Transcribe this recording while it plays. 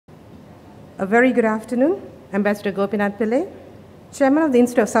A very good afternoon, Ambassador Gopinath Pillai, Chairman of the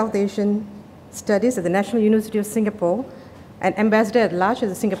Institute of South Asian Studies at the National University of Singapore and Ambassador at Large at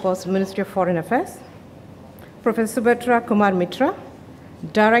the Singapore's Ministry of Foreign Affairs, Professor Subhatra Kumar Mitra,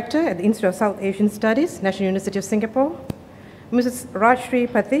 Director at the Institute of South Asian Studies, National University of Singapore, Mrs.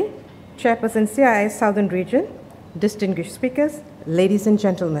 Rajshri Pati, Chairperson CII Southern Region, distinguished speakers, ladies and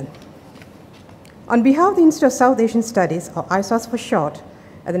gentlemen. On behalf of the Institute of South Asian Studies, or ISAS for short,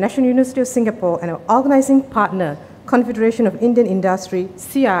 at the National University of Singapore and our organizing partner, Confederation of Indian Industry,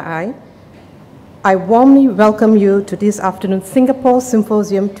 CII, I warmly welcome you to this afternoon's Singapore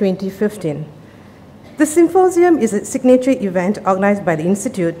Symposium 2015. The Symposium is a signature event organized by the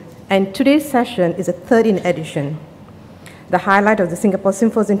Institute, and today's session is a 13th edition. The highlight of the Singapore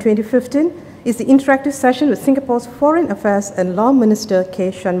Symposium 2015 is the interactive session with Singapore's Foreign Affairs and Law Minister K.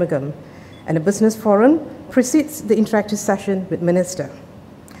 Shanmugam, and a business forum precedes the interactive session with Minister.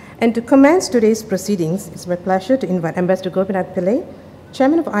 And to commence today's proceedings, it's my pleasure to invite Ambassador Gopinath Pillai,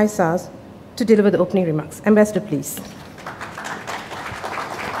 Chairman of ISAS, to deliver the opening remarks. Ambassador, please.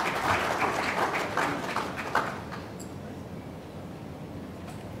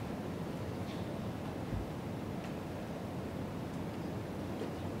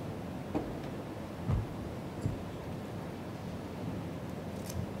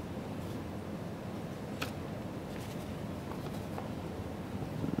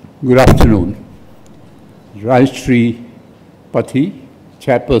 Good afternoon. Rajshri Pati,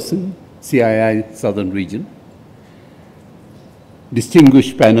 Chairperson, CII Southern Region.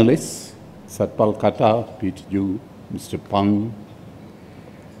 Distinguished panelists, Satpal Kata, Peter Ju, Mr. Pang,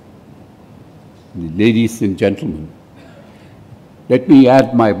 ladies and gentlemen. Let me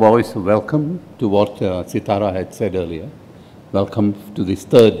add my voice of welcome to what Sitara had said earlier. Welcome to this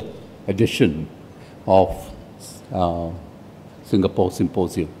third edition of Singapore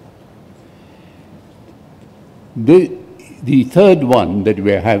Symposium. The third one that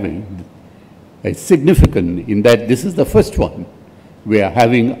we are having is significant in that this is the first one we are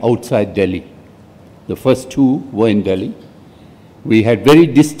having outside Delhi. The first two were in Delhi. We had very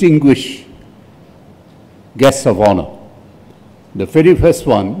distinguished guests of honor. The very first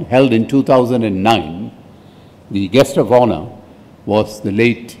one, held in 2009, the guest of honor was the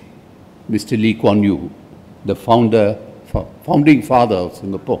late Mr. Lee Kuan Yew, the founding father of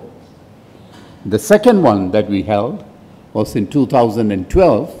Singapore. The second one that we held was in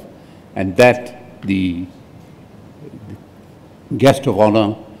 2012, and that the guest of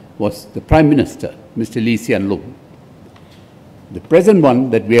honor was the Prime Minister, Mr. Lee Hsien Loong. The present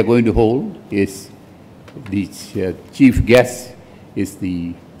one that we are going to hold is the chief guest is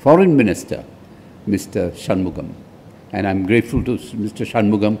the Foreign Minister, Mr. Shanmugam. And I'm grateful to Mr.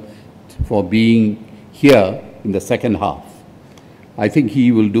 Shanmugam for being here in the second half. I think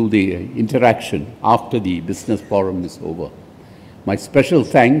he will do the interaction after the business forum is over. My special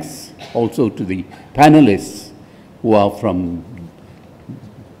thanks also to the panelists who are from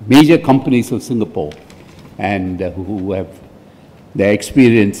major companies of Singapore and who have their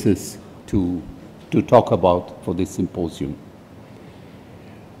experiences to talk about for this symposium.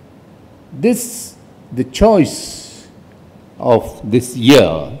 The choice of this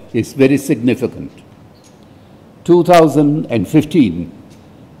year is very significant. 2015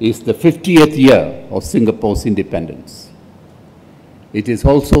 is the 50th year of Singapore's independence. It is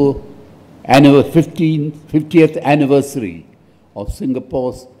also 50th anniversary of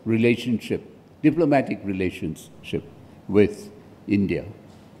Singapore's diplomatic relationship with India.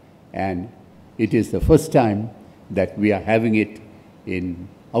 And it is the first time that we are having it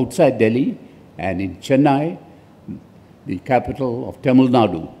outside Delhi and in Chennai, the capital of Tamil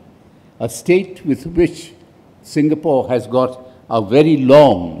Nadu, a state with which Singapore has got a very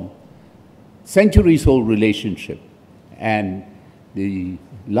long, centuries-old relationship, and the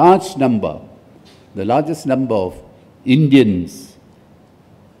largest number of Indians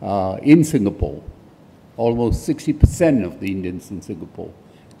in Singapore, almost 60% of the Indians in Singapore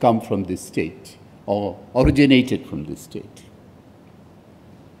come from this state or originated from this state.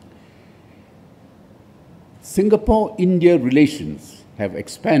 Singapore-India relations have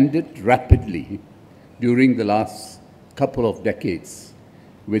expanded rapidly during the last couple of decades,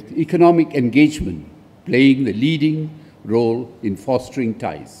 with economic engagement playing the leading role in fostering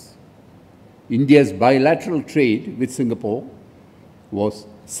ties. India's bilateral trade with Singapore was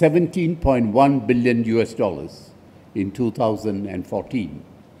 $17.1 billion in 2014.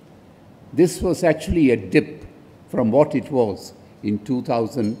 This was actually a dip from what it was in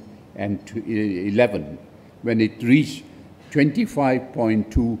 2011, when it reached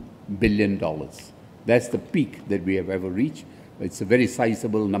 $25.2 billion. That's the peak that we have ever reached. It's a very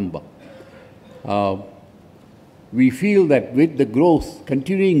sizable number. We feel that with the growth,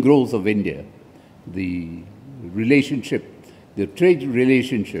 continuing growth of India, the relationship, the trade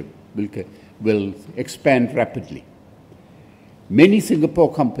relationship will expand rapidly. Many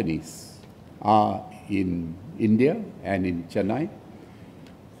Singapore companies are in India and in Chennai.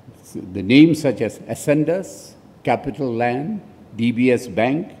 The names such as Ascendas, Capital Land, DBS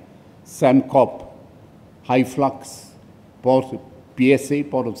Bank, Suncorp, Hyflux, PSA,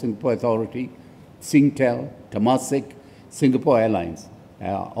 Port of Singapore Authority, Singtel, Temasek, Singapore Airlines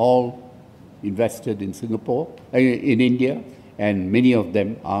are all invested in Singapore, in India, and many of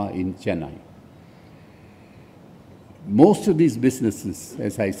them are in Chennai. Most of these businesses,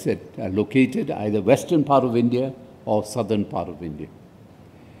 as I said, are located either western part of India or southern part of India.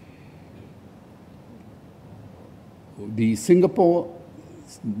 The Singapore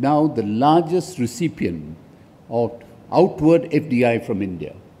is now the largest recipient of outward FDI from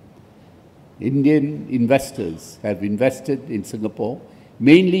India. Indian investors have invested in Singapore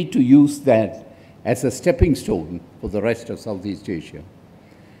mainly to use that as a stepping stone for the rest of Southeast Asia.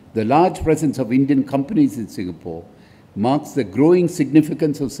 The large presence of Indian companies in Singapore marks the growing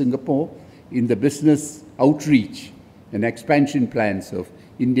significance of Singapore in the business outreach and expansion plans of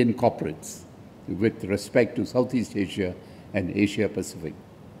Indian corporates with respect to Southeast Asia and Asia Pacific.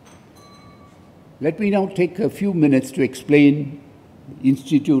 Let me now take a few minutes to explain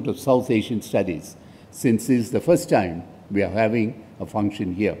Institute of South Asian Studies, since this is the first time we are having a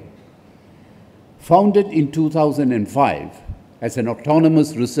function here. Founded in 2005 as an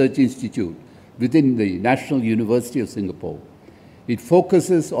autonomous research institute within the National University of Singapore, it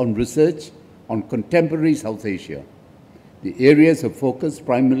focuses on research on contemporary South Asia. The areas of focus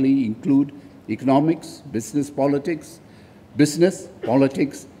primarily include economics, business, politics,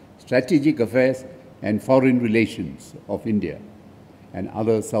 strategic affairs, and foreign relations of India and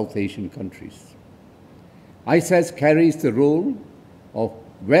other South Asian countries. ISAS carries the role of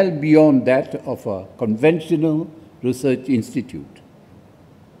well beyond that of a conventional research institute.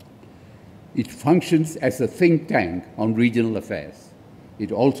 It functions as a think tank on regional affairs.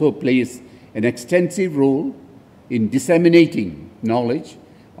 It also plays an extensive role in disseminating knowledge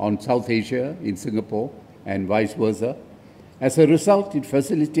on South Asia in Singapore and vice versa. As a result, it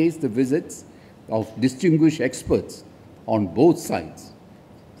facilitates the visits of distinguished experts on both sides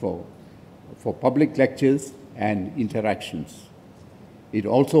for public lectures and interactions. It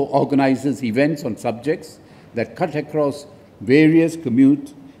also organizes events on subjects that cut across various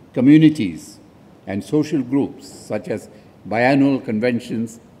communities and social groups, such as biannual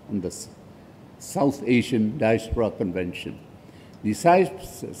conventions on the South Asian Diaspora Convention. The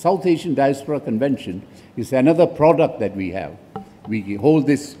South Asian Diaspora Convention is another product that we have. We hold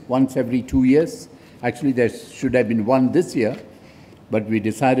this once every 2 years. Actually, there should have been one this year, but we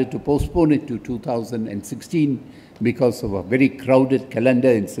decided to postpone it to 2016 because of a very crowded calendar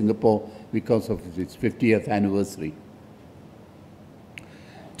in Singapore because of its 50th anniversary.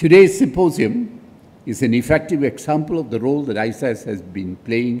 Today's symposium is an effective example of the role that ISAS has been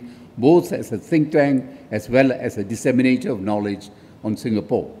playing both as a think tank as well as a disseminator of knowledge on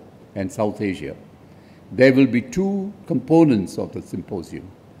Singapore and South Asia. There will be two components of the symposium,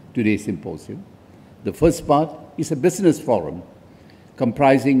 today's symposium. The first part is a business forum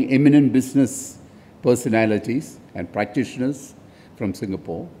comprising eminent business personalities and practitioners from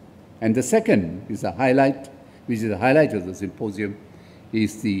Singapore. And the second is a highlight, which is the highlight of the symposium,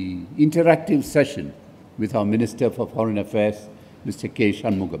 is the interactive session with our Minister for Foreign Affairs, Mr. K.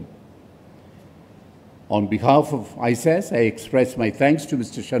 Shanmugam. On behalf of ISAS, I express my thanks to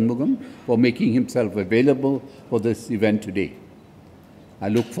Mr. Shanmugam for making himself available for this event today. I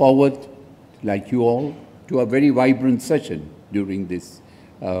look forward, like you all, to a very vibrant session during this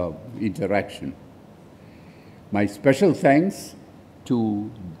interaction. My special thanks to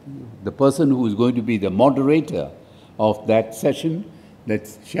the person who is going to be the moderator of that session,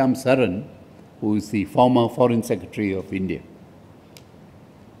 that's Shyam Saran, who is the former Foreign Secretary of India.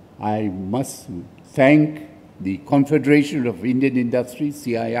 I must thank the Confederation of Indian Industry,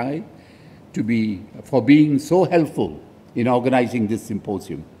 CII, for being so helpful in organizing this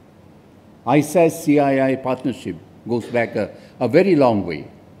symposium. ISAS-CII partnership goes back a very long way.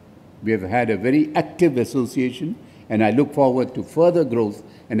 We have had a very active association, and I look forward to further growth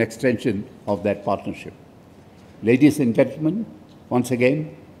and extension of that partnership. Ladies and gentlemen, once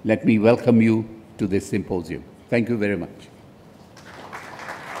again, let me welcome you to this symposium. Thank you very much.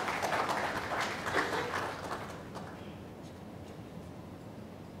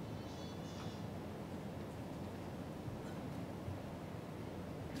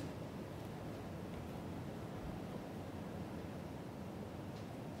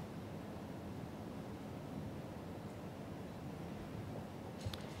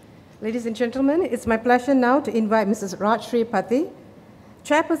 Ladies and gentlemen, it's my pleasure now to invite Mrs. Rajshri Pati,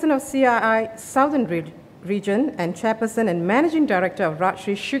 Chairperson of CII Southern Region and Chairperson and Managing Director of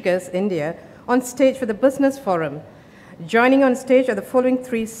Rajshri Sugars India, on stage for the Business Forum. Joining on stage are the following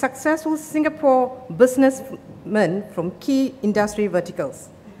three successful Singapore businessmen from key industry verticals.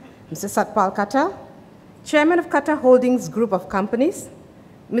 Mr. Satpal Kata, Chairman of Kata Holdings Group of Companies,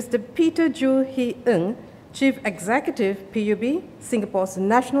 Mr. Peter Joo Hee Ng, Chief Executive PUB, Singapore's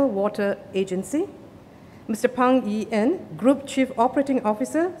National Water Agency, Mr. Pang Yi En, Group Chief Operating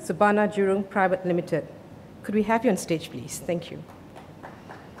Officer, Subana Jurong Private Limited. Could we have you on stage, please? Thank you.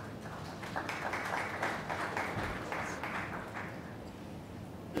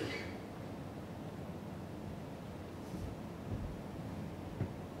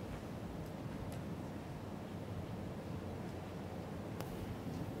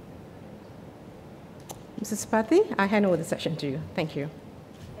 Mrs. Pati, I hand over the session to you. Thank you.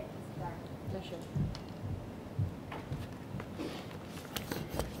 Pleasure.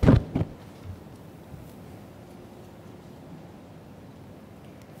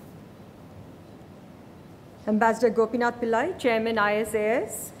 Ambassador Gopinath Pillai, Chairman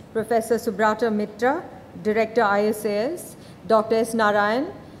ISAS, Professor Subrata Mitra, Director ISAS, Dr. S.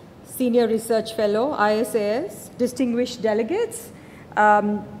 Narayan, Senior Research Fellow ISAS, distinguished delegates,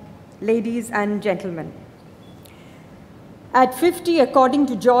 ladies and gentlemen. At 50, according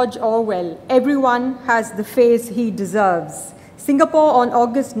to George Orwell, everyone has the face he deserves. Singapore on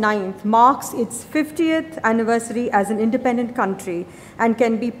August 9th marks its 50th anniversary as an independent country and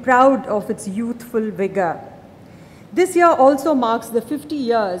can be proud of its youthful vigor. This year also marks the 50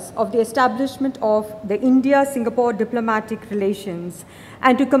 years of the establishment of the India-Singapore diplomatic relations.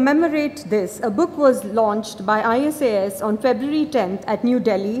 And to commemorate this, a book was launched by ISAS on February 10th at New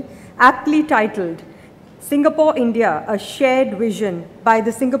Delhi, aptly titled Singapore-India, a Shared Vision, by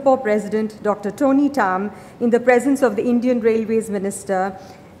the Singapore President, Dr. Tony Tam, in the presence of the Indian Railways Minister,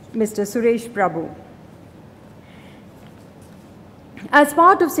 Mr. Suresh Prabhu. As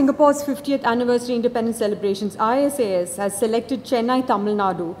part of Singapore's 50th anniversary independence celebrations, ISAS has selected Chennai, Tamil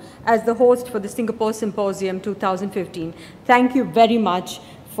Nadu as the host for the Singapore Symposium 2015. Thank you very much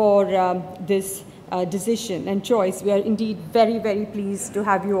for this decision and choice. We are indeed very, very pleased to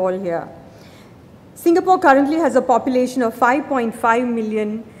have you all here. Singapore currently has a population of 5.5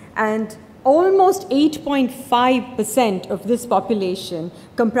 million, and almost 8.5% of this population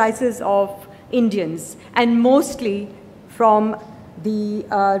comprises of Indians, and mostly from the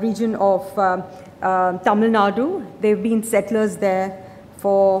region of Tamil Nadu. They've been settlers there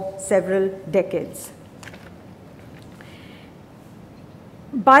for several decades.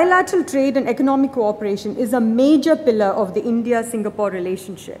 Bilateral trade and economic cooperation is a major pillar of the India-Singapore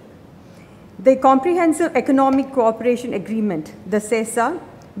relationship. The Comprehensive Economic Cooperation Agreement, the CESA,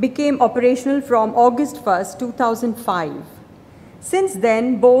 became operational from August 1st, 2005. Since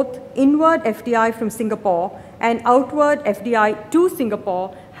then, both inward FDI from Singapore and outward FDI to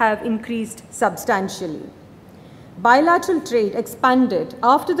Singapore have increased substantially. Bilateral trade expanded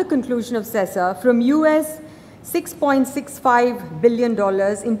after the conclusion of CESA from US $6.65 billion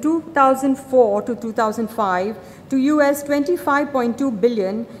in 2004 to 2005 to US $25.2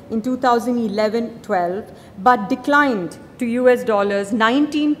 billion in 2011-12, but declined to US dollars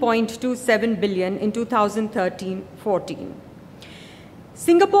 $19.27 billion in 2013-14.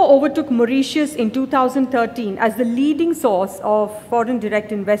 Singapore overtook Mauritius in 2013 as the leading source of foreign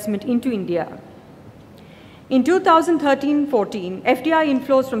direct investment into India. In 2013-14, FDI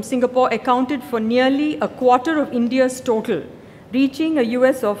inflows from Singapore accounted for nearly a quarter of India's total, reaching a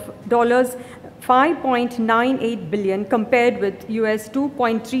US of $5.98 billion compared with US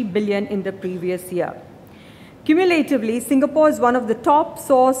 $2.3 billion in the previous year. Cumulatively, Singapore is one of the top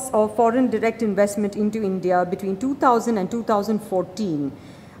sources of foreign direct investment into India between 2000 and 2014,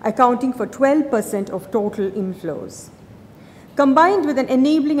 accounting for 12% of total inflows. Combined with an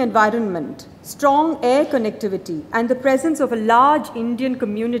enabling environment, strong air connectivity, and the presence of a large Indian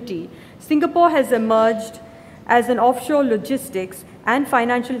community, Singapore has emerged as an offshore logistics and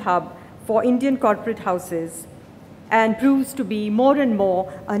financial hub for Indian corporate houses and proves to be more and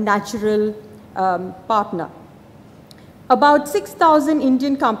more a natural partner. About 6,000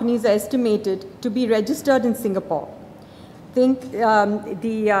 Indian companies are estimated to be registered in Singapore. I think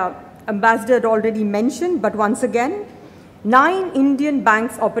the ambassador had already mentioned, but once again, 9 Indian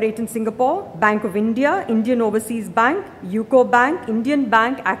banks operate in Singapore: Bank of India, Indian Overseas Bank, UCO Bank, Indian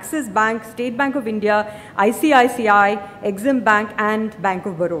Bank, Axis Bank, State Bank of India, ICICI, Exim Bank, and Bank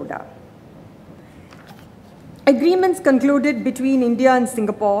of Baroda. Agreements concluded between India and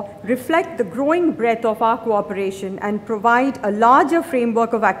Singapore reflect the growing breadth of our cooperation and provide a larger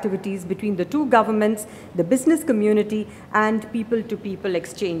framework of activities between the two governments, the business community, and people-to-people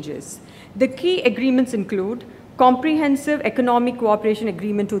exchanges. The key agreements include Comprehensive Economic Cooperation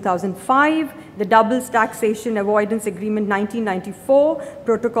Agreement 2005, the Double Taxation Avoidance Agreement 1994,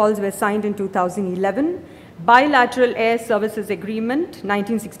 protocols were signed in 2011, Bilateral Air Services Agreement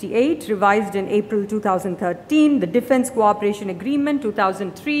 1968, revised in April 2013, the Defense Cooperation Agreement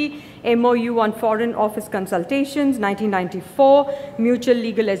 2003, MOU on Foreign Office Consultations 1994, Mutual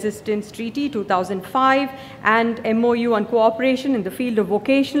Legal Assistance Treaty 2005, and MOU on Cooperation in the field of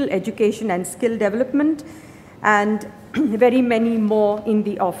vocational education and skill development, and very many more in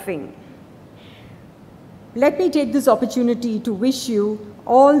the offing. Let me take this opportunity to wish you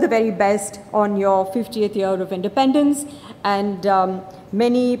all the very best on your 50th year of independence, and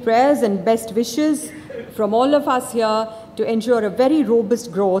many prayers and best wishes from all of us here to ensure a very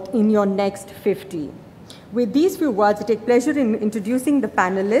robust growth in your next 50. With these few words, I take pleasure in introducing the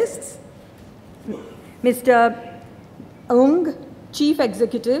panelists. Mr. Ng, Chief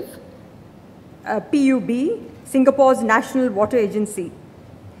Executive, PUB, Singapore's National Water Agency.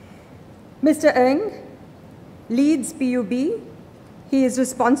 Mr. Ng leads PUB. He is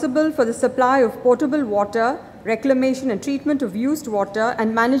responsible for the supply of potable water, reclamation and treatment of used water,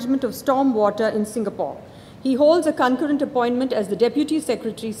 and management of storm water in Singapore. He holds a concurrent appointment as the Deputy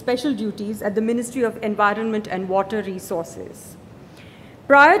Secretary, Special Duties at the Ministry of Environment and Water Resources.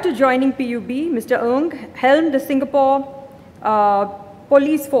 Prior to joining PUB, Mr. Ng helmed the Singapore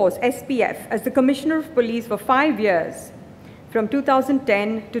Police Force, SPF, as the Commissioner of Police for 5 years, from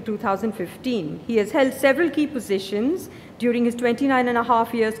 2010 to 2015. He has held several key positions during his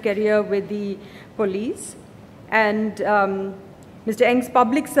 29.5 years career with the police. And Mr. Ng's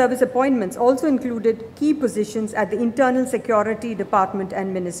public service appointments also included key positions at the Internal Security Department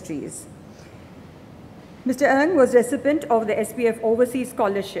and ministries. Mr. Ng was recipient of the SPF Overseas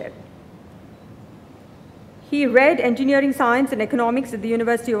Scholarship. He read engineering science and economics at the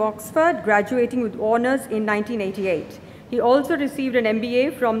University of Oxford, graduating with honors in 1988. He also received an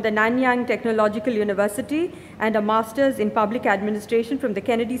MBA from the Nanyang Technological University and a master's in public administration from the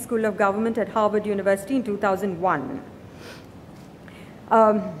Kennedy School of Government at Harvard University in 2001.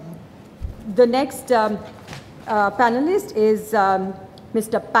 The next panelist is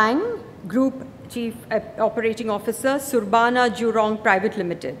Mr. Pang, Group Chief Operating Officer, Surbana Jurong Private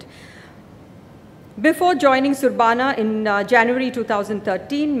Limited. Before joining Surbana in January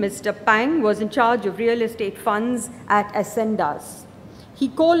 2013, Mr. Pang was in charge of real estate funds at Ascendas. He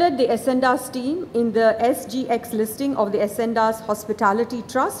co-led the Ascendas team in the SGX listing of the Ascendas Hospitality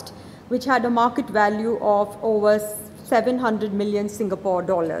Trust, which had a market value of over 700 million Singapore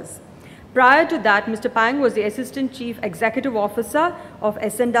dollars. Prior to that, Mr. Pang was the Assistant Chief Executive Officer of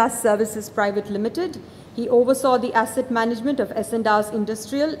Ascendas Services Private Limited. He oversaw the asset management of Ascendas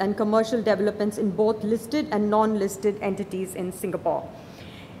industrial and commercial developments in both listed and non-listed entities in Singapore.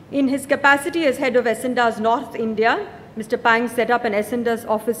 In his capacity as head of Ascendas North India, Mr. Pang set up an Ascendas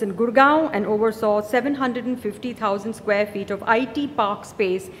office in Gurgaon and oversaw 750,000 square feet of IT park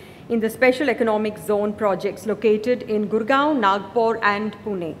space in the Special Economic Zone projects located in Gurgaon, Nagpur, and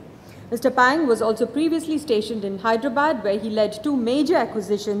Pune. Mr. Pang was also previously stationed in Hyderabad, where he led 2 major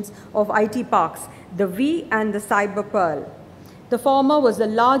acquisitions of IT parks, the V and the Cyber Pearl. The former was the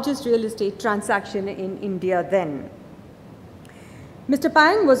largest real estate transaction in India then. Mr.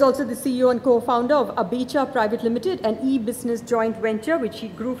 Pang was also the CEO and co-founder of Abicha Private Limited, an e-business joint venture which he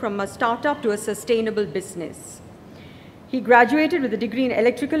grew from a startup to a sustainable business. He graduated with a degree in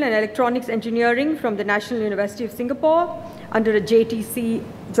Electrical and Electronics Engineering from the National University of Singapore under a JTC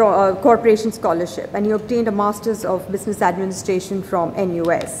Corporation Scholarship, and he obtained a Master's of Business Administration from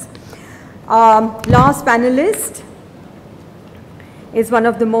NUS. Last panelist is one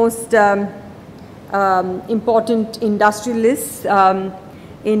of the most important industrialists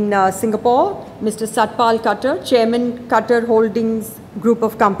in Singapore, Mr. Satpal Khattar, Chairman, Khattar Holdings Group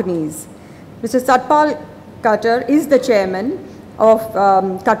of Companies. Mr. Satpal Khattar is the chairman of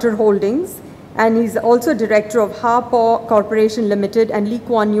Khattar Holdings, and he's also director of Harpo Corporation Limited and Lee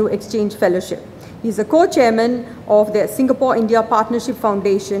Kuan Yew Exchange Fellowship. He's a co-chairman of the Singapore-India Partnership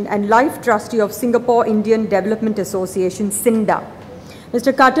Foundation and life trustee of Singapore Indian Development Association, SINDA.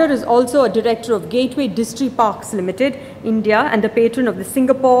 Mr. Khattar is also a director of Gateway District Parks Limited, India, and the patron of the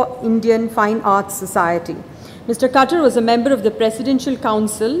Singapore Indian Fine Arts Society. Mr. Khattar was a member of the Presidential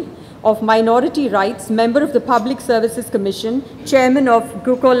Council of Minority Rights, member of the Public Services Commission, chairman of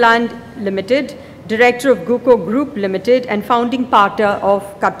Guko Land Limited, director of Guko Group Limited, and founding partner of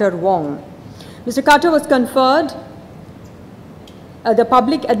Khattar Wong. Mr. Cutter was conferred the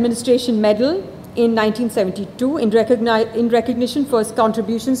Public Administration Medal in 1972 in recognition for his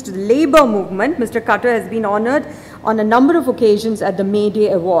contributions to the labor movement. Mr. Cutter has been honored on a number of occasions at the May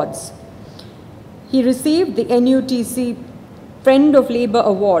Day Awards. He received the NUTC Friend of Labour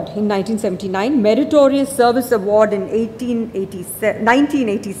Award in 1979, Meritorious Service Award in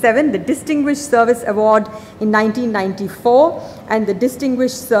 1987, the Distinguished Service Award in 1994, and the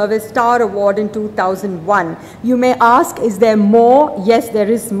Distinguished Service Star Award in 2001. You may ask, is there more? Yes,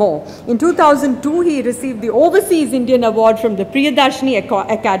 there is more. In 2002, he received the Overseas Indian Award from the Priyadarshini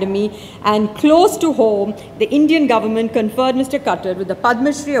Academy, and close to home, the Indian government conferred Mr. Cutter with the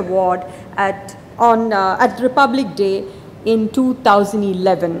Padma Shri Award at Republic Day in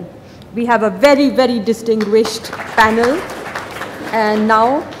 2011. We have a very, very distinguished panel, and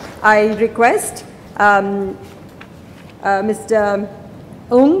now I request Mr.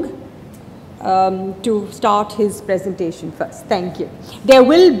 Ung to start his presentation first. Thank you. There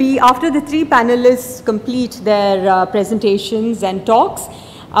will be, after the three panelists complete their presentations and talks,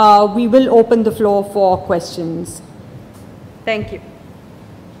 we will open the floor for questions. Thank you.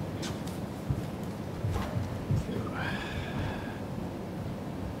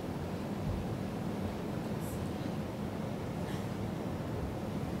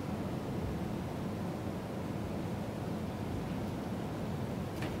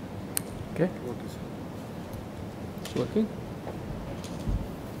 Okay. It's working.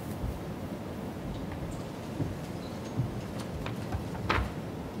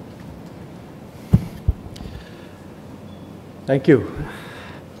 Thank you.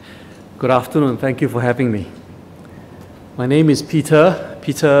 Good afternoon. Thank you for having me. My name is Peter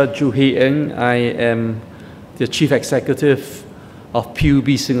Joo Hee Eng. I am the Chief Executive of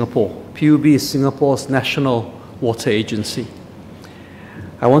PUB Singapore. PUB is Singapore's national water agency.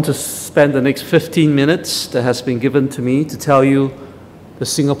 I want to spend the next 15 minutes that has been given to me to tell you the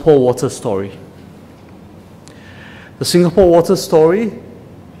Singapore water story. The Singapore water story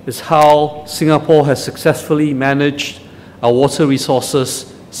is how Singapore has successfully managed our water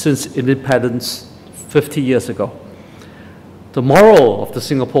resources since independence 50 years ago. The moral of the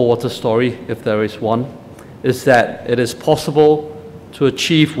Singapore water story, if there is one, is that it is possible to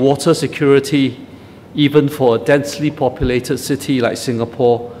achieve water security even for a densely populated city like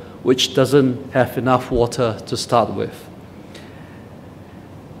Singapore, which doesn't have enough water to start with.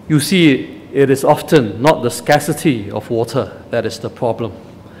 You see, it is often not the scarcity of water that is the problem,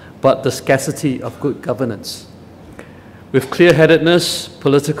 but the scarcity of good governance. With clear-headedness,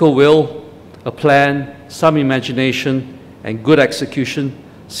 political will, a plan, some imagination, and good execution,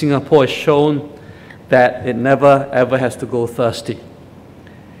 Singapore has shown that it never ever has to go thirsty.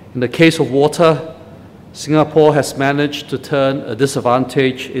 In the case of water, Singapore has managed to turn a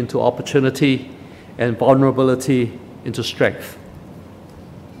disadvantage into opportunity and vulnerability into strength.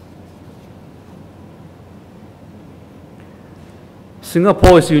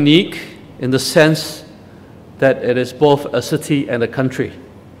 Singapore is unique in the sense that it is both a city and a country.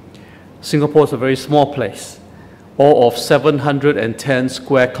 Singapore is a very small place, all of 710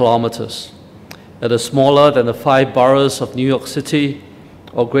 square kilometers. It is smaller than the 5 boroughs of New York City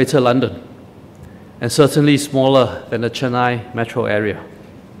or Greater London, and certainly smaller than the Chennai metro area.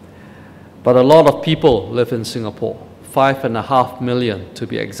 But a lot of people live in Singapore, 5.5 million to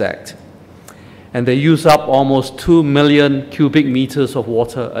be exact. And they use up almost 2 million cubic meters of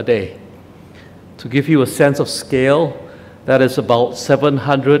water a day. To give you a sense of scale, that is about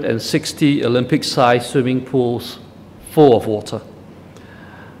 760 Olympic-sized swimming pools full of water.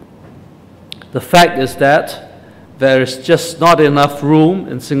 The fact is that there is just not enough room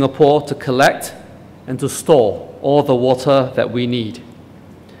in Singapore to collect and to store all the water that we need.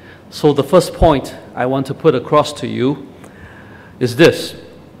 So the first point I want to put across to you is this.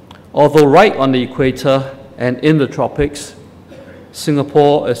 Although right on the equator and in the tropics,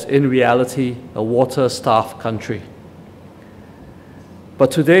 Singapore is in reality a water-starved country.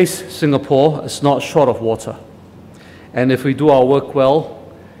 But today's Singapore is not short of water. And if we do our work well,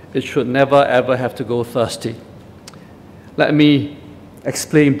 it should never ever have to go thirsty. Let me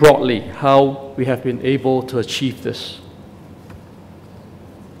explain broadly how we have been able to achieve this.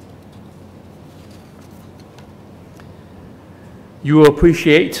 You will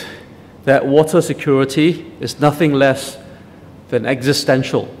appreciate that water security is nothing less than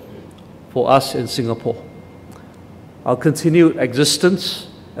existential for us in Singapore. Our continued existence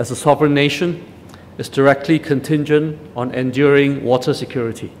as a sovereign nation is directly contingent on enduring water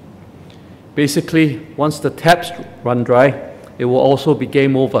security. Basically, once the taps run dry, it will also be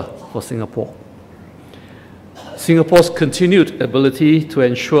game over for Singapore. Singapore's continued ability to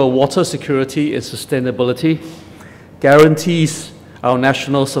ensure water security and sustainability guarantees our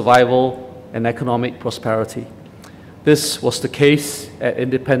national survival and economic prosperity. This was the case at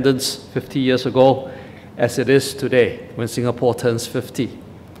independence 50 years ago, as it is today when Singapore turns 50.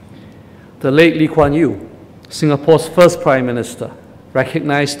 The late Lee Kuan Yew, Singapore's first Prime Minister,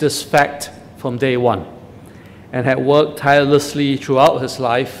 recognized this fact from day one and had worked tirelessly throughout his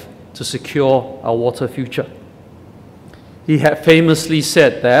life to secure our water future. He had famously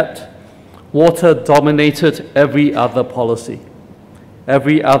said that water dominated every other policy.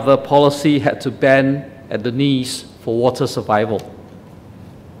 Every other policy had to bend at the knees for water survival.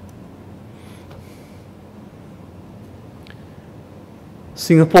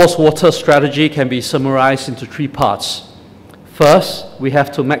 Singapore's water strategy can be summarized into three parts. First, we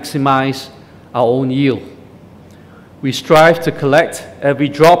have to maximize our own yield. We strive to collect every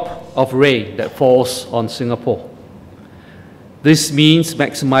drop of rain that falls on Singapore. This means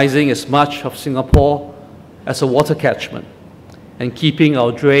maximizing as much of Singapore as a water catchment and keeping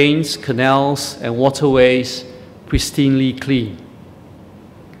our drains, canals, and waterways pristinely clean.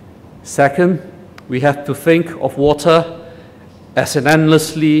 Second, we have to think of water as an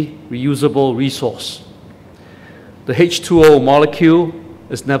endlessly reusable resource. The H2O molecule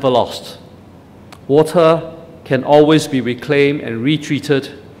is never lost. Water can always be reclaimed and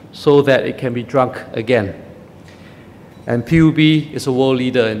retreated so that it can be drunk again. And PUB is a world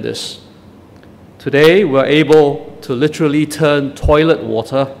leader in this. Today, we're able to literally turn toilet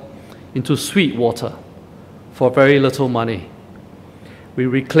water into sweet water for very little money. We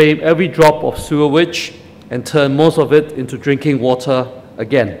reclaim every drop of sewage and turn most of it into drinking water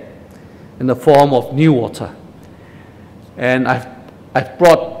again in the form of new water. And I've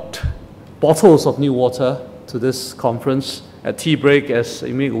brought bottles of new water to this conference at tea break as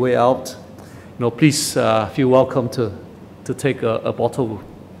you make your way out. Please feel welcome to take a bottle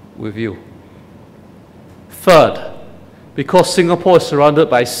with you. Third, because Singapore is surrounded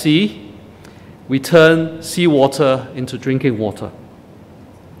by sea, we turn seawater into drinking water.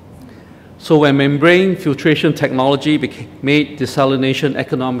 So when membrane filtration technology made desalination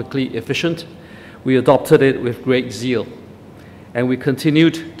economically efficient, we adopted it with great zeal. And we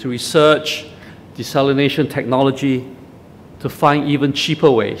continued to research desalination technology to find even cheaper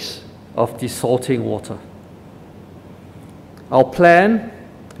ways of desalting water. Our plan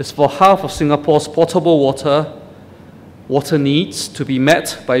is for half of Singapore's potable water needs to be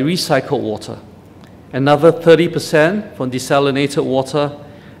met by recycled water, another 30% from desalinated water,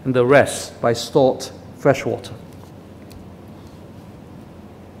 and the rest by stored fresh water.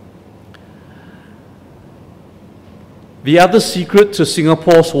 The other secret to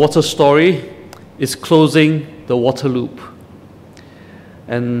Singapore's water story is closing the water loop.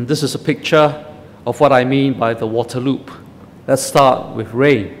 And this is a picture of what I mean by the water loop. Let's start with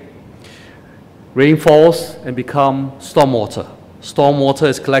rain. Rain falls and becomes stormwater. Stormwater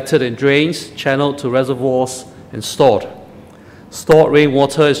is collected in drains, channeled to reservoirs, and stored. Stored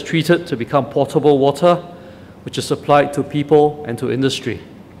rainwater is treated to become potable water, which is supplied to people and to industry.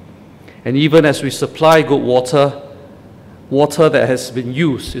 And even as we supply good water, water that has been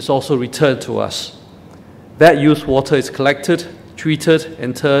used is also returned to us. That used water is collected, treated,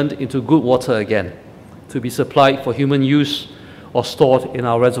 and turned into good water again, to be supplied for human use or stored in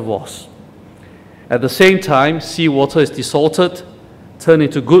our reservoirs. At the same time, seawater is desalted, turned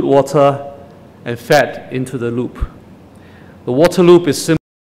into good water, and fed into the loop. The water loop is simple,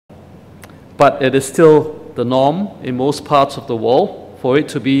 but it is still the norm in most parts of the world for it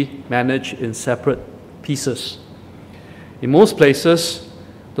to be managed in separate pieces. In most places,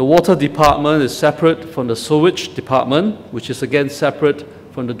 the water department is separate from the sewage department, which is again separate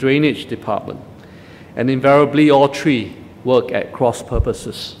from the drainage department. And invariably, all three work at cross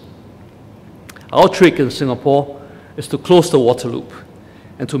purposes. Our trick in Singapore is to close the water loop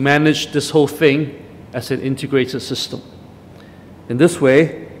and to manage this whole thing as an integrated system. In this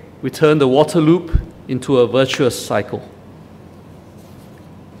way, we turn the water loop into a virtuous cycle.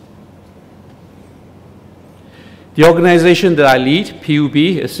 The organization that I lead, PUB,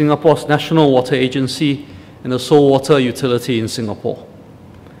 is Singapore's national water agency and the sole water utility in Singapore.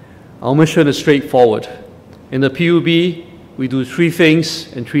 Our mission is straightforward. In the PUB, we do three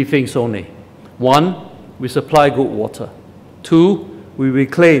things and three things only. One, we supply good water. Two, we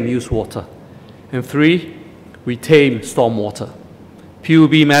reclaim used water. And three, we tame storm water.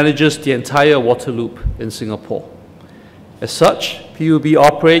 PUB manages the entire water loop in Singapore. As such, PUB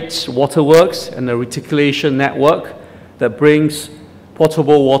operates waterworks and a reticulation network that brings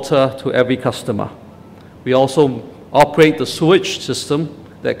potable water to every customer. We also operate the sewage system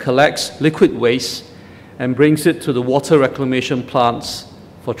that collects liquid waste and brings it to the water reclamation plants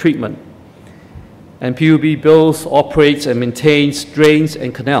for treatment. And PUB builds, operates, and maintains drains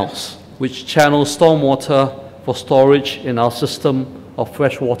and canals, which channel stormwater for storage in our system of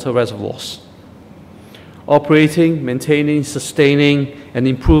freshwater reservoirs. Operating, maintaining, sustaining, and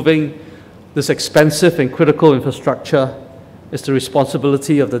improving this expensive and critical infrastructure is the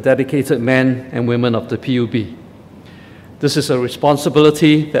responsibility of the dedicated men and women of the PUB. This is a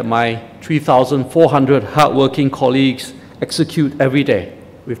responsibility that my 3,400 hardworking colleagues execute every day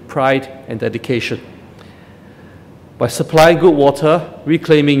with pride and dedication. By supplying good water,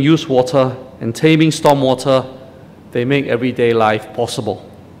 reclaiming used water, and taming stormwater, they make everyday life possible.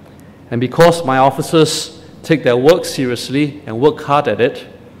 And because my officers take their work seriously and work hard at it,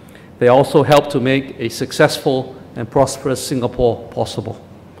 they also help to make a successful and prosperous Singapore possible.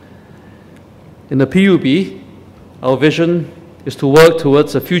 In the PUB, our vision is to work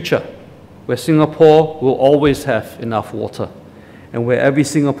towards a future where Singapore will always have enough water and where every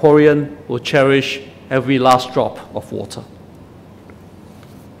Singaporean will cherish every last drop of water.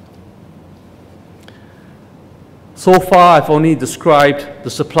 So far, I've only described the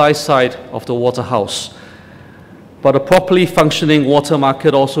supply side of the water house, but a properly functioning water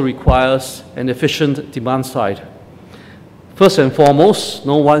market also requires an efficient demand side. First and foremost,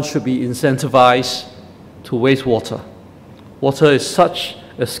 no one should be incentivized to waste water. Water is such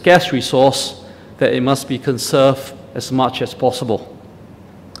a scarce resource that it must be conserved as much as possible.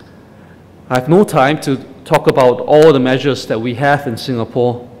 I have no time to talk about all the measures that we have in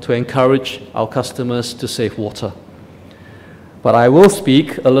Singapore to encourage our customers to save water. But I will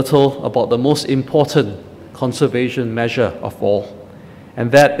speak a little about the most important conservation measure of all,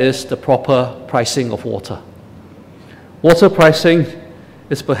 and that is the proper pricing of water. Water pricing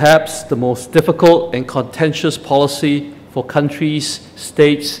is perhaps the most difficult and contentious policy for countries,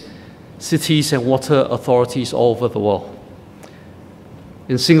 states, cities, and water authorities all over the world.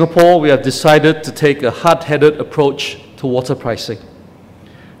 In Singapore, we have decided to take a hard-headed approach to water pricing.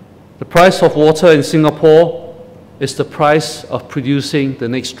 The price of water in Singapore is the price of producing the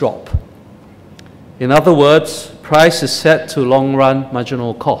next drop. In other words, price is set to long-run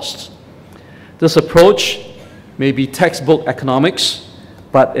marginal costs. This approach may be textbook economics,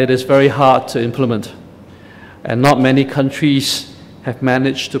 but it is very hard to implement, and not many countries have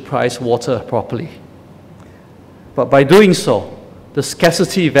managed to price water properly. But by doing so, the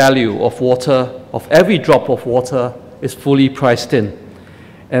scarcity value of water, of every drop of water, is fully priced in,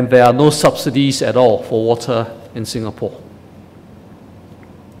 and there are no subsidies at all for water in Singapore.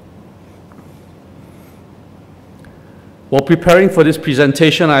 While preparing for this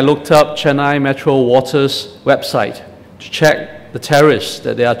presentation, I looked up Chennai Metro Water's website to check the tariffs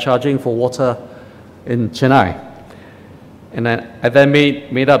that they are charging for water in Chennai. And I then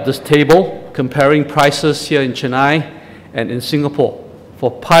made up this table comparing prices here in Chennai and in Singapore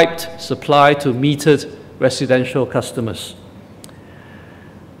for piped supply to metered residential customers.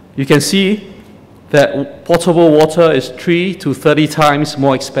 You can see that potable water is 3 to 30 times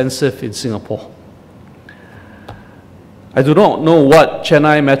more expensive in Singapore. I do not know what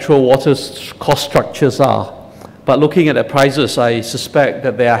Chennai Metro Water's cost structures are, but looking at the prices, I suspect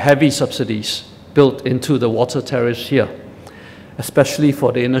that there are heavy subsidies built into the water tariffs here, especially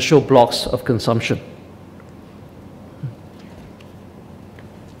for the initial blocks of consumption.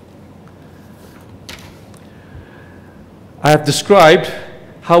 I have described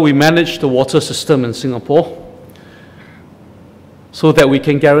how we manage the water system in Singapore so that we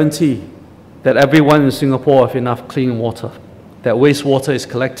can guarantee that everyone in Singapore have enough clean water, that wastewater is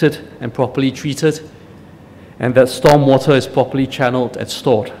collected and properly treated, and that stormwater is properly channeled and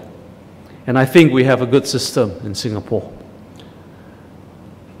stored. And I think we have a good system in Singapore.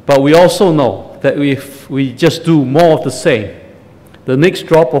 But we also know that if we just do more of the same, the next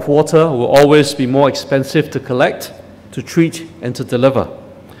drop of water will always be more expensive to collect, to treat, and to deliver.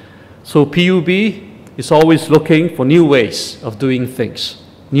 So PUB is always looking for new ways of doing things,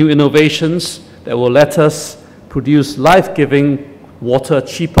 new innovations that will let us produce life-giving water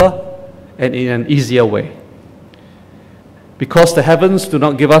cheaper and in an easier way. Because the heavens do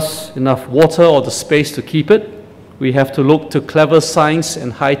not give us enough water or the space to keep it, we have to look to clever science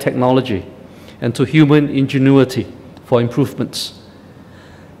and high technology and to human ingenuity for improvements.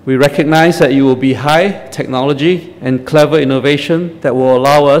 We recognize that it will be high technology and clever innovation that will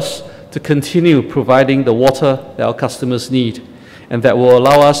allow us to continue providing the water that our customers need, and that will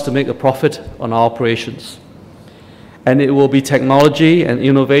allow us to make a profit on our operations. And it will be technology and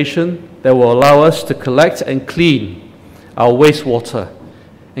innovation that will allow us to collect and clean our wastewater,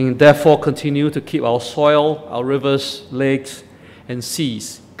 and therefore continue to keep our soil, our rivers, lakes, and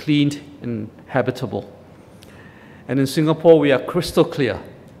seas cleaned and habitable. And in Singapore, we are crystal clear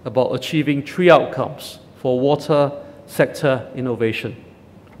about achieving 3 outcomes for water sector innovation.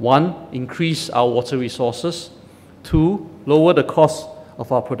 1, increase our water resources. 2, lower the cost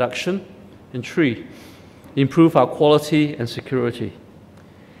of our production. And 3, improve our quality and security.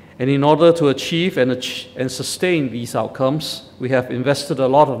 And in order to achieve and sustain these outcomes, we have invested a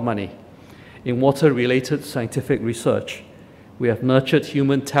lot of money in water-related scientific research. We have nurtured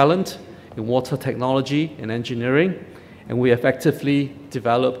human talent in water technology and engineering, and we have actively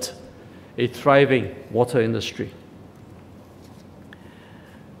developed a thriving water industry.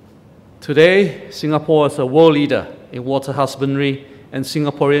 Today, Singapore is a world leader in water husbandry, and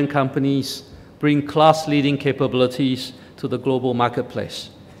Singaporean companies bring class-leading capabilities to the global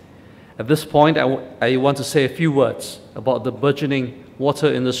marketplace. At this point, I want to say a few words about the burgeoning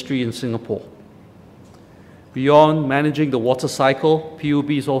water industry in Singapore. Beyond managing the water cycle,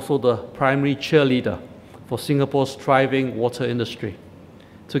 PUB is also the primary cheerleader for Singapore's thriving water industry.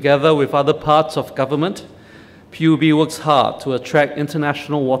 Together with other parts of government, PUB works hard to attract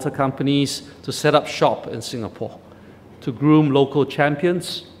international water companies to set up shop in Singapore, to groom local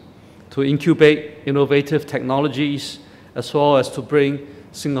champions, to incubate innovative technologies, as well as to bring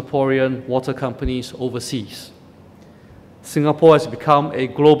Singaporean water companies overseas. Singapore has become a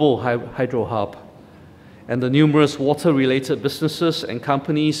global hydro hub, and the numerous water-related businesses and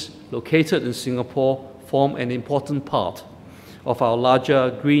companies located in Singapore form an important part of our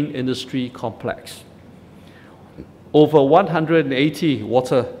larger green industry complex. Over 180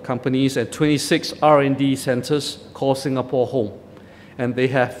 water companies and 26 R&D centers call Singapore home, and they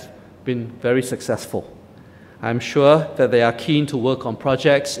have been very successful. I'm sure that they are keen to work on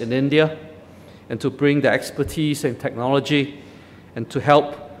projects in India and to bring their expertise and technology and to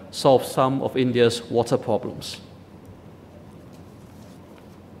help solve some of India's water problems.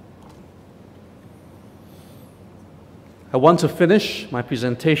 I want to finish my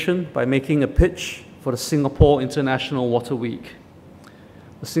presentation by making a pitch for the Singapore International Water Week.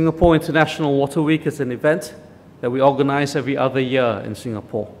 The Singapore International Water Week is an event that we organize every other year in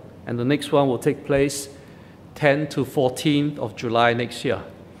Singapore, and the next one will take place 10 to 14th of July next year.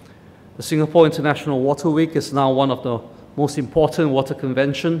 The Singapore International Water Week is now one of the most important water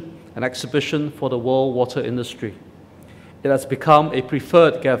convention and exhibition for the world water industry. It has become a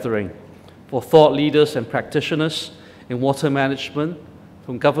preferred gathering for thought leaders and practitioners in water management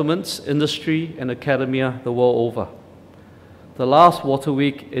from governments, industry, and academia the world over. The last Water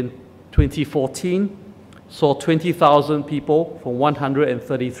Week in 2014 saw 20,000 people from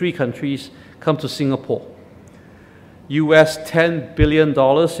 133 countries come to Singapore. US $10 billion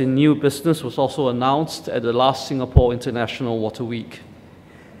in new business was also announced at the last Singapore International Water Week.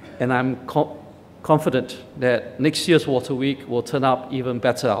 And I'm confident that next year's Water Week will turn up even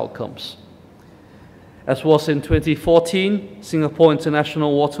better outcomes. As was in 2014, Singapore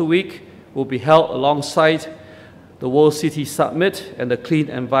International Water Week will be held alongside the World City Summit and the Clean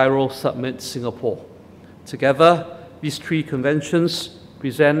Enviro Summit Singapore. Together, these 3 conventions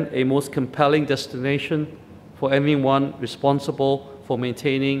present a most compelling destination for anyone responsible for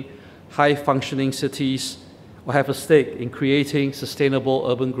maintaining high-functioning cities or have a stake in creating sustainable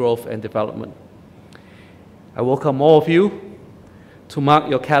urban growth and development. I welcome all of you to mark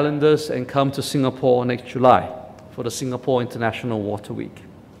your calendars and come to Singapore next July for the Singapore International Water Week.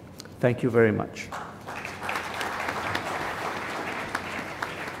 Thank you very much.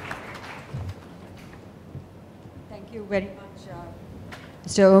 Thank you very much,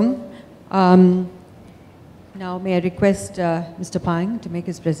 Mr. Ng. Now, may I request Mr. Pang to make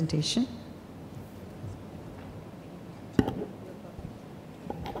his presentation?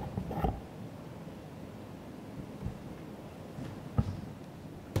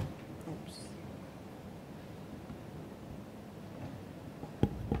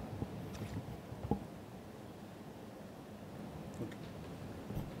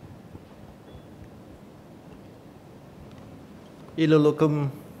 Ilulukum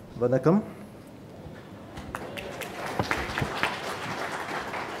Vanakam.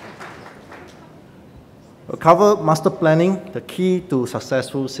 We'll cover master planning, the key to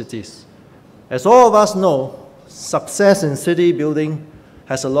successful cities. As all of us know, success in city building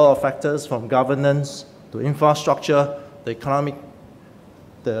has a lot of factors, from governance to infrastructure, the economic,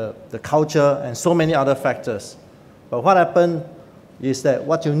 the culture, and so many other factors. But what happened is that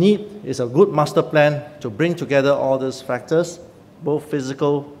what you need is a good master plan to bring together all these factors, both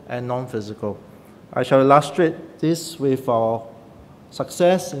physical and non-physical. I shall illustrate this with our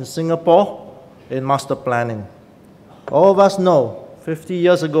success in Singapore in master planning. All of us know 50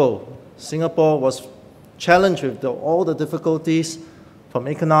 years ago, Singapore was challenged with all the difficulties from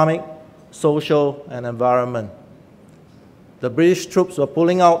economic, social, and environment. the British troops were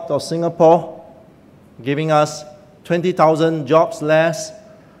pulling out of Singapore, giving us 20,000 jobs less.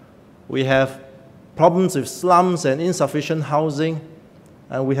 We have problems with slums and insufficient housing,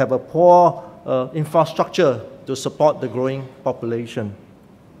 and we have a poor infrastructure to support the growing population.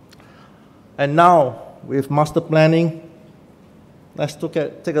 And now, with master planning, let's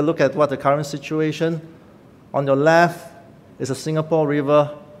take a look at what the current situation. On your left is the Singapore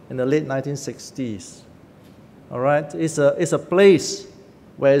River in the late 1960s. All right, it's a place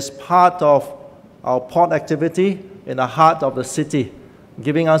where it's part of our port activity in the heart of the city,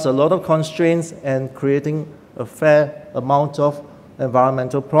 giving us a lot of constraints and creating a fair amount of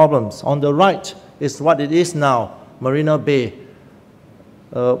environmental problems. On the right is what it is now, Marina Bay.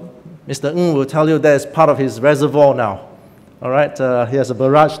 Mr. Ng will tell you that is part of his reservoir now. All right, he has a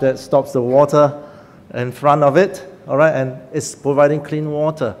barrage that stops the water in front of it. All right, and it's providing clean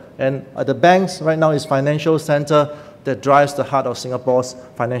water. And at the banks right now is financial center that drives the heart of Singapore's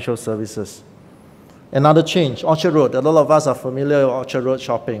financial services. Another change, Orchard Road. A lot of us are familiar with Orchard Road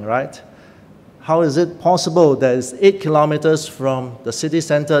shopping, right? How is it possible that it's 8 kilometers from the city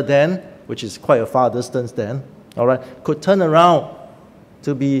center then, which is quite a far distance then, all right, could turn around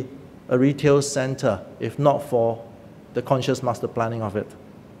to be a retail center if not for the conscious master planning of it?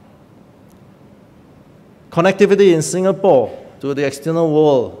 Connectivity in Singapore to the external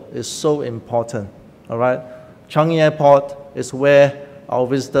world is so important, all right? Changi Airport is where our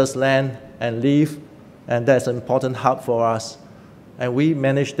visitors land and leave, and that's an important hub for us. And we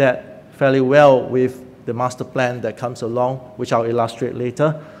manage that fairly well with the master plan that comes along, which I'll illustrate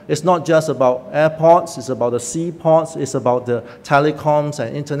later. It's not just about airports, it's about the seaports, it's about the telecoms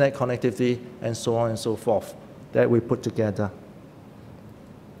and internet connectivity, and so on and so forth, that we put together.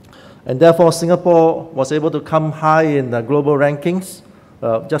 And therefore, Singapore was able to come high in the global rankings,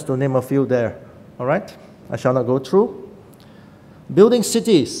 just to name a few there. All right? I shall not go through. Building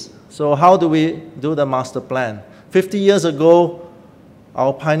cities. So how do we do the master plan? 50 years ago,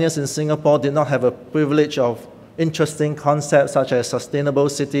 our pioneers in Singapore did not have a privilege of interesting concepts such as sustainable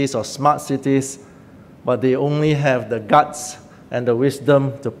cities or smart cities, but they only have the guts and the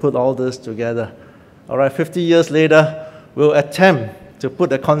wisdom to put all this together. All right, 50 years later, we'll attempt to put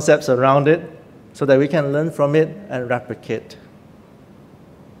the concepts around it so that we can learn from it and replicate.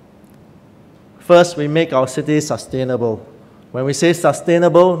 First, we make our cities sustainable. When we say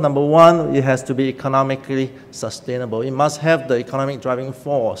sustainable, number one, it has to be economically sustainable. It must have the economic driving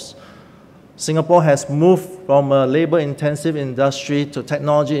force. Singapore has moved from a labor-intensive industry to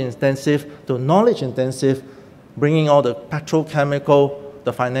technology-intensive to knowledge-intensive, bringing all the petrochemical,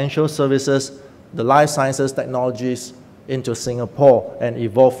 the financial services, the life sciences technologies into Singapore and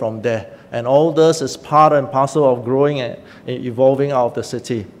evolve from there. And all this is part and parcel of growing and evolving out of the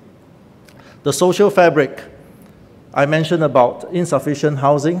city. The social fabric, I mentioned about insufficient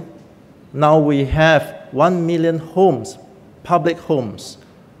housing. Now we have 1 million homes, public homes,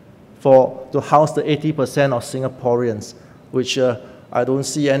 to house the 80% of Singaporeans, which I don't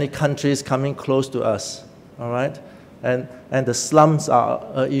see any countries coming close to us, all right? And the slums are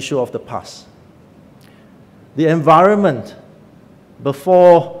an issue of the past. The environment,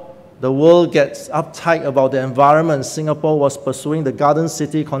 before the world gets uptight about the environment, Singapore was pursuing the garden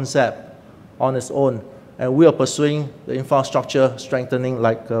city concept on its own. And we are pursuing the infrastructure strengthening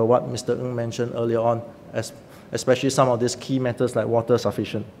like what Mr. Ng mentioned earlier on, especially some of these key matters like water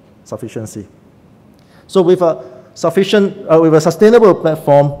sufficiency. So with a sustainable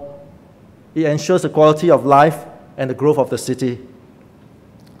platform, it ensures the quality of life and the growth of the city.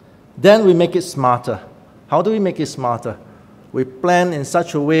 Then we make it smarter. How do we make it smarter? We plan in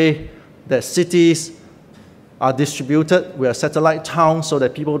such a way that cities are distributed. We are satellite towns so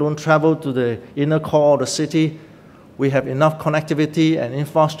that people don't travel to the inner core of the city. We have enough connectivity and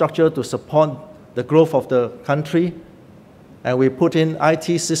infrastructure to support the growth of the country. And we put in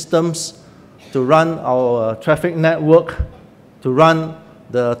IT systems to run our traffic network, to run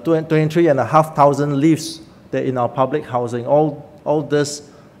the 23,500 lifts that in our public housing. All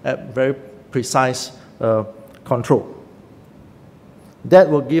this at very precise control. That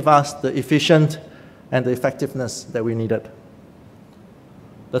will give us the efficient and the effectiveness that we needed.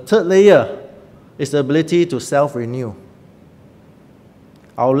 The third layer is the ability to self-renew.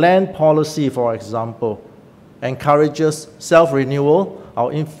 Our land policy, for example, encourages self-renewal.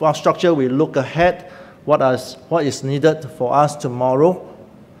 Our infrastructure, we look ahead, what is needed for us tomorrow.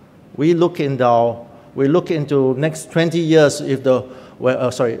 We look into next 20 years,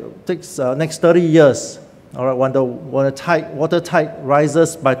 next 30 years, All right, when the water tide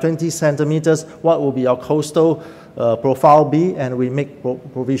rises by 20 centimeters, what will be our coastal profile be, and we make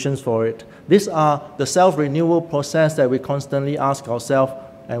provisions for it. These are the self-renewal process that we constantly ask ourselves,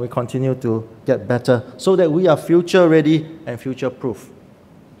 and we continue to get better so that we are future ready and future proof.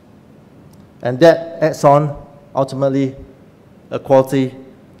 And that adds on ultimately a quality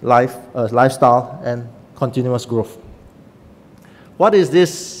lifestyle and continuous growth. What is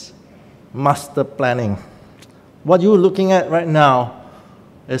this master planning? What you're looking at right now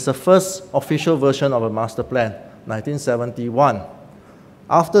is the first official version of a master plan, 1971.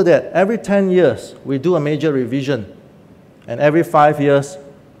 After that, every 10 years, we do a major revision, and every 5 years,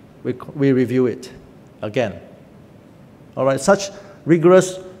 we review it again. All right, such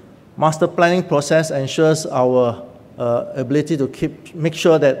rigorous master planning process ensures our ability to make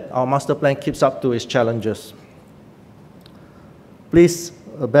sure that our master plan keeps up to its challenges. Please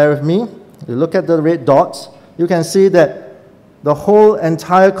bear with me. You look at the red dots, you can see that the whole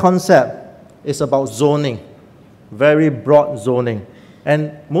entire concept is about zoning, very broad zoning.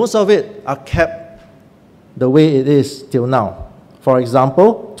 And most of it are kept the way it is till now. For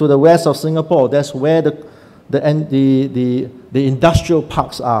example, to the west of Singapore, that's where the industrial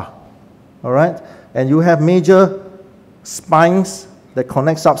parks are. All right? And you have major spines that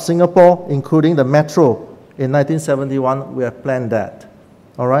connects up Singapore, including the metro. In 1971, we have planned that.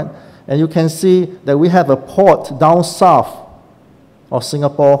 All right? And you can see that we have a port down south of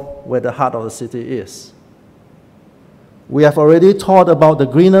Singapore where the heart of the city is. We have already thought about the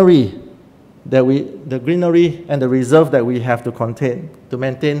greenery and the reserve that we have to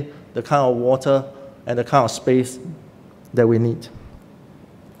maintain the kind of water and the kind of space that we need.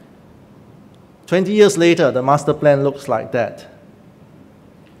 20 years later, the master plan looks like that.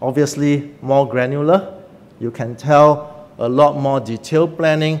 Obviously, more granular. You can tell a lot more detailed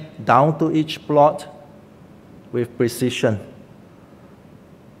planning down to each plot with precision.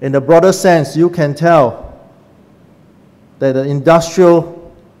 In the broader sense, you can tell that the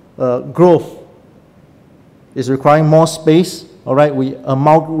industrial growth is requiring more space. All right,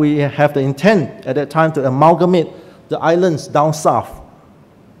 we have the intent at that time to amalgamate the islands down south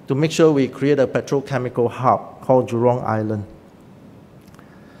to make sure we create a petrochemical hub called Jurong Island.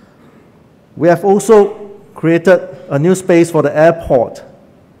 We have also created a new space for the airport.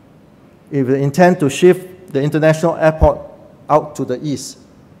 If we intend to shift the international airport out to the east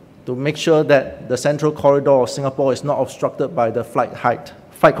to make sure that the central corridor of Singapore is not obstructed by the flight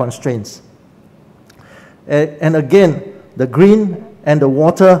constraints. And again, the green and the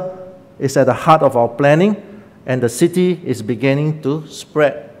water is at the heart of our planning, and the city is beginning to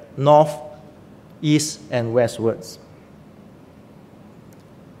spread north, east, and westwards.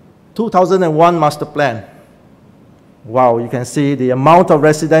 2001 master plan. Wow, you can see the amount of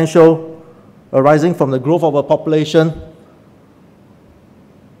residential arising from the growth of a population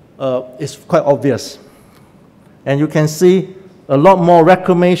is quite obvious. And you can see a lot more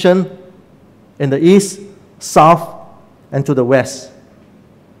reclamation in the east, south, and to the west.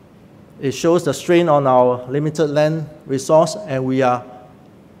 It shows the strain on our limited land resource, and we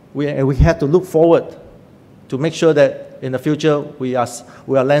had to look forward to make sure that in the future we are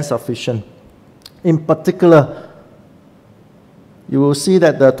land sufficient. In particular, you will see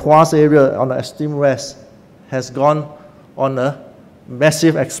that the Tuas area on the extreme west has gone on a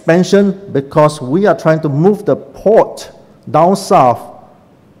massive expansion because we are trying to move the port down south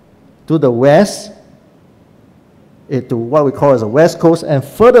to the west, to what we call as the west coast, and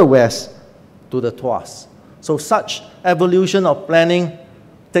further west to the Tuas. So such evolution of planning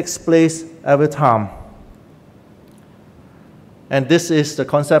takes place every time. And this is the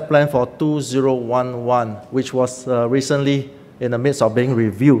concept plan for 2011, which was recently in the midst of being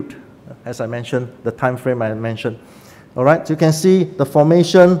reviewed, as I mentioned, the time frame I mentioned. All right, so you can see the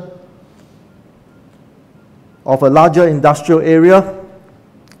formation of a larger industrial area,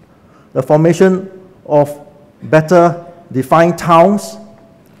 the formation of better defined towns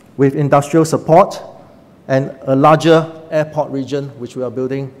with industrial support, and a larger airport region, which we are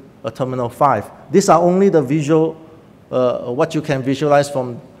building a Terminal 5. These are only the visual, what you can visualize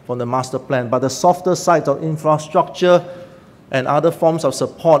from the master plan, but the softer side of infrastructure and other forms of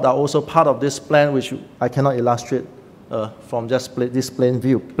support are also part of this plan, which I cannot illustrate from just this plan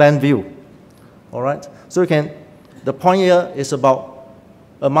view. All right, so the point here is about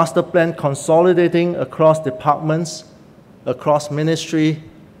a master plan consolidating across departments, across ministry,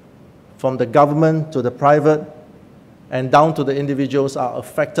 from the government to the private, and down to the individuals are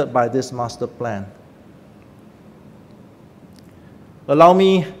affected by this master plan. Allow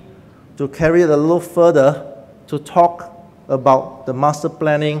me to carry it a little further to talk about the master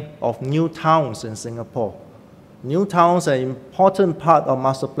planning of new towns in Singapore. New towns are an important part of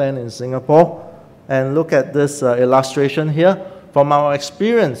master plan in Singapore. And look at this illustration here. From our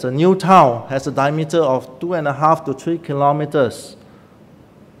experience, a new town has a diameter of 2.5 to 3 kilometers.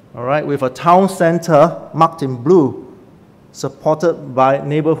 All right, with a town center marked in blue, supported by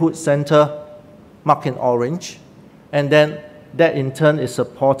neighborhood center marked in orange. And then that in turn is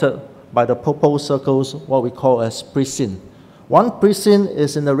supported by the purple circles, what we call as precinct. One precinct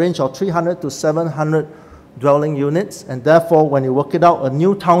is in the range of 300 to 700 dwelling units, and therefore when you work it out, a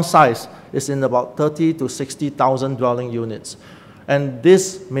new town size is in about 30 to 60,000 dwelling units. And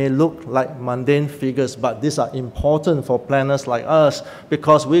this may look like mundane figures, but these are important for planners like us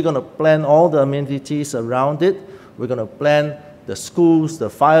because we're going to plan all the amenities around it. We're going to plan the schools, the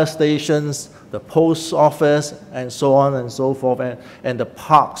fire stations, the post office, and so on and so forth, and the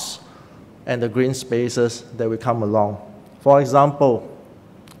parks and the green spaces that will come along. For example,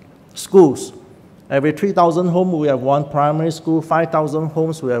 schools. Every 3,000 homes, we have one primary school. 5,000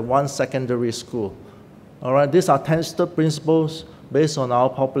 homes, we have one secondary school. All right, these are tested principles based on our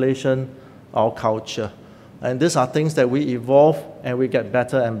population, our culture. And these are things that we evolve and we get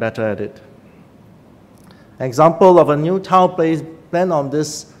better and better at it. Example of a new town place planned on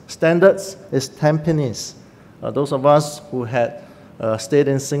these standards is Tampines. Those of us who had stayed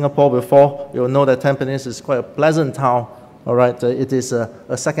in Singapore before, you'll know that Tampines is quite a pleasant town. All right, it is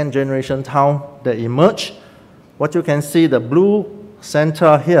a second generation town that emerged. What you can see, the blue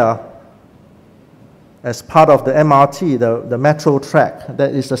center here, as part of the MRT, the metro track,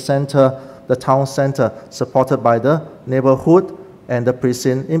 that is the center, the town center, supported by the neighborhood and the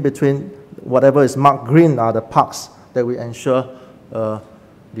precinct. In between, whatever is marked green are the parks that we ensure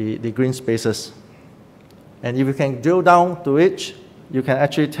the green spaces. And if you can drill down to it, you can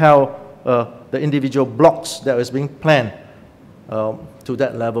actually tell the individual blocks that is being planned to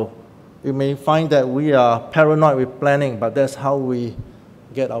that level. You may find that we are paranoid with planning, but that's how we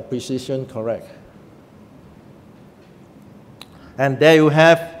get our precision correct. And there you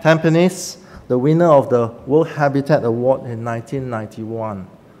have Tampines, the winner of the World Habitat Award in 1991.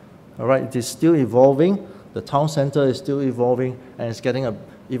 All right, it is still evolving. The town center is still evolving, and it's getting an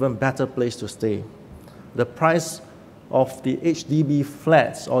even better place to stay. The price of the HDB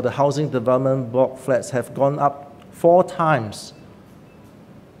flats, or the housing development block flats, have gone up 4 times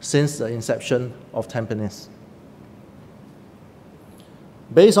since the inception of Tampines.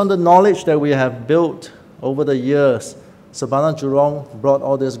 Based on the knowledge that we have built over the years, Sabana Jurong brought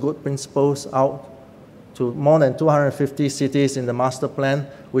all these good principles out to more than 250 cities in the master plan,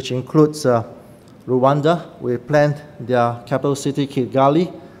 which includes Rwanda. We planned their capital city,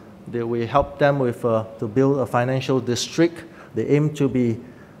 Kigali. We helped them with, to build a financial district. They aim to be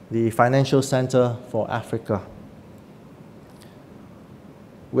the financial center for Africa.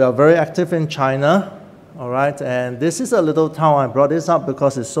 We are very active in China, all right? And this is a little town. I brought this up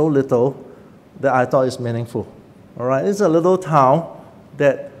because it's so little that I thought it's meaningful. All right, it's a little town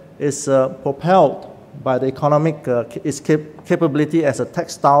that is propelled by the economic, its capability as a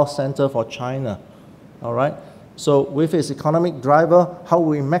textile center for China. All right, so with its economic driver, how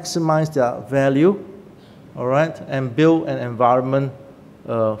we maximize their value, all right, and build an environment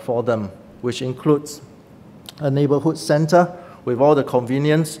for them, which includes a neighborhood center with all the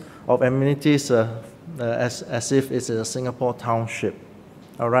convenience of amenities as if it's a Singapore township.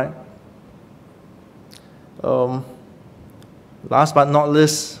 All right. Last but not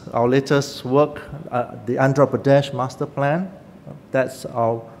least, our latest work, the Andhra Pradesh Master Plan. That's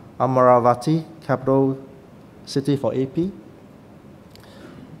our Amaravati, capital city for AP,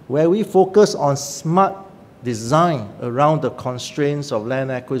 where we focus on smart design around the constraints of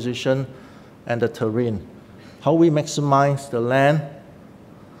land acquisition and the terrain. How we maximize the land.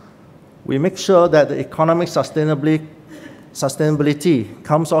 We make sure that the economic sustainability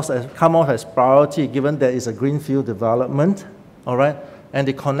comes out as priority, given there is a greenfield development, all right, and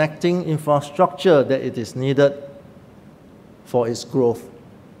the connecting infrastructure that it is needed for its growth.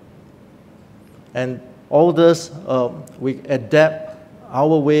 And all this, we adapt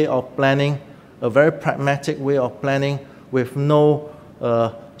our way of planning, a very pragmatic way of planning with no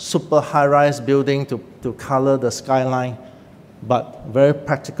super high-rise building to color the skyline, but very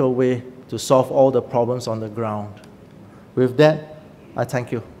practical way to solve all the problems on the ground. With that, I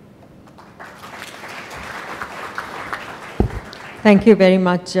thank you. Thank you very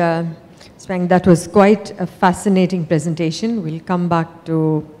much, Spang. That was quite a fascinating presentation. We'll come back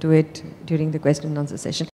to it during the question and answer session.